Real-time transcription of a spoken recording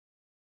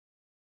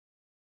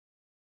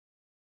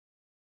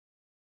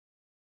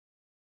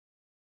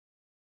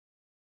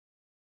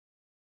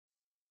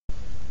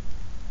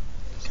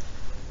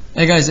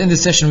Hey guys, in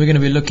this session we're going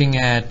to be looking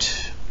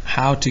at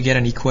how to get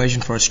an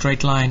equation for a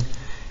straight line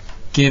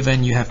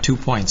given you have 2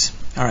 points.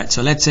 Alright,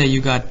 so let's say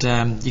you got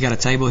a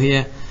table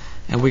here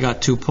and we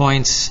got 2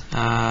 points,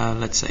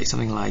 let's say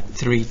something like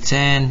 3,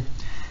 10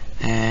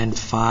 and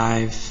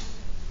 5,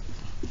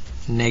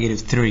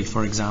 -3,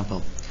 for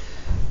example.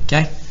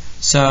 Okay,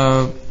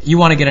 so you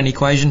want to get an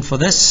equation for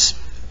this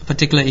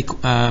particular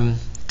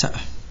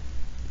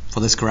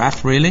for this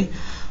graph. Really,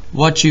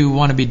 what you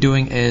want to be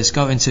doing is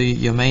go into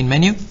your main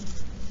menu,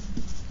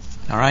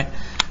 alright,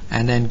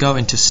 and then go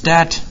into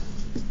stat,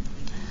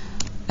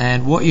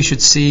 and what you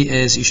should see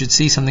is you should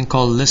see something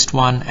called list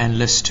 1 and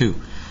list 2.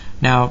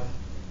 Now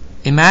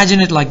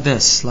imagine it like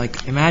this,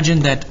 like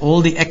imagine that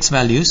all the x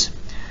values,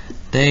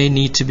 they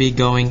need to be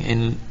going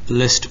in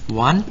list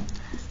 1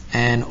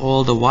 and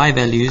all the y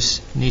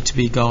values need to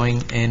be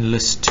going in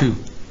list 2.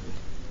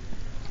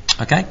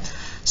 Okay,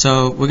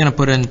 so we're going to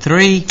put in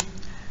 3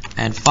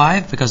 and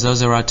 5 because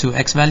those are our 2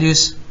 x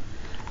values,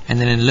 and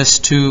then in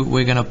list 2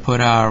 we're going to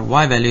put our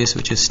y values,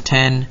 which is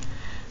 10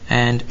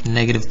 and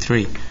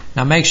 -3.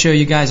 Now make sure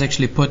you guys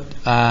actually put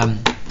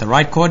the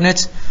right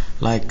coordinates.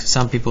 Like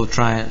some people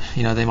try,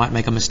 they might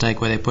make a mistake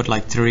where they put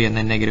like 3 and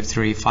then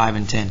 -3, 5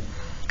 and 10,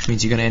 which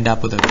means you're going to end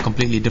up with a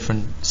completely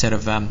different set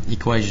of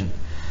equation.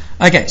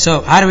 Okay,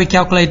 so how do we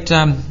calculate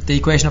the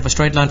equation of a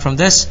straight line from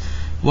this?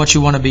 What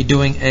you want to be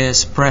doing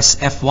is press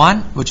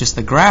F1, which is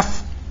the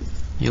graph.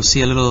 You'll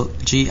see a little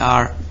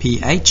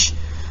GRPH.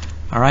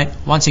 Alright,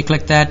 once you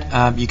click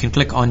that, you can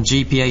click on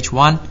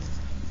GPH1,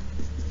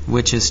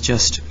 which is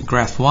just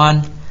graph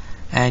 1,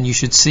 and you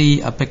should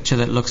see a picture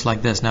that looks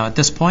like this. Now at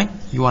this point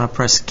you want to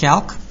press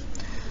Calc,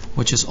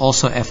 which is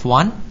also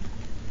F1,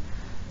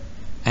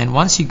 and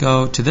once you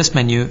go to this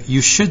menu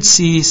you should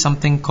see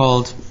something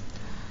called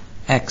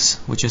X,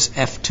 which is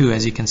F2,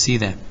 as you can see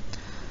there.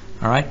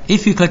 Alright,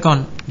 if you click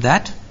on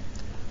that,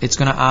 it's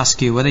going to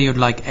ask you whether you'd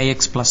like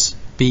AX plus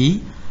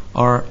B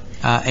or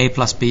A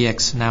plus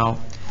BX. Now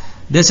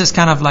this is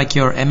kind of like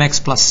your MX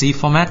plus C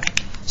format.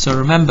 So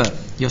remember,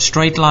 your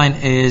straight line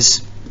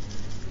is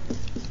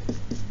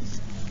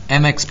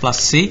MX plus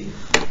C,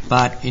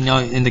 but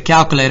in the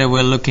calculator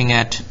we're looking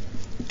at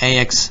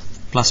AX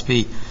plus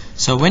B.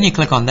 So when you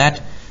click on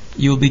that,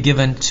 you'll be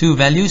given 2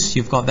 values.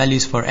 You've got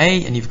values for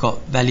A and you've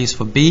got values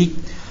for B,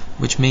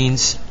 which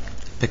means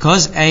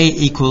because A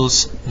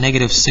equals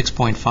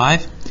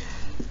 -6.5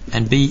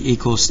 and B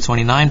equals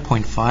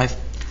 29.5,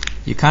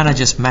 you kind of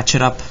just match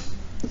it up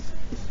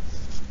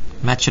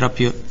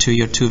to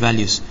your 2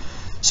 values.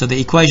 So the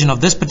equation of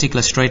this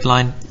particular straight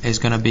line is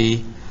going to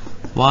be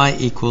y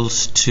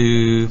equals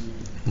to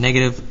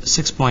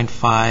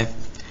 -6.5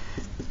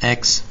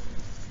 x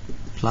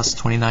plus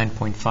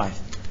 29.5.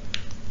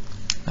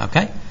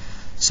 Okay,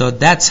 so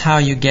that's how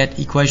you get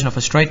equation of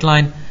a straight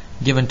line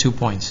given 2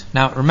 points.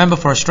 Now remember,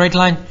 for a straight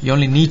line you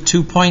only need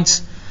 2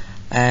 points,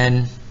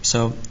 and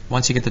so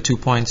once you get the 2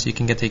 points you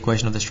can get the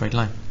equation of the straight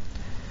line.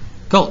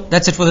 Cool,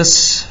 that's it for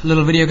this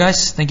little video,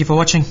 guys. Thank you for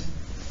watching.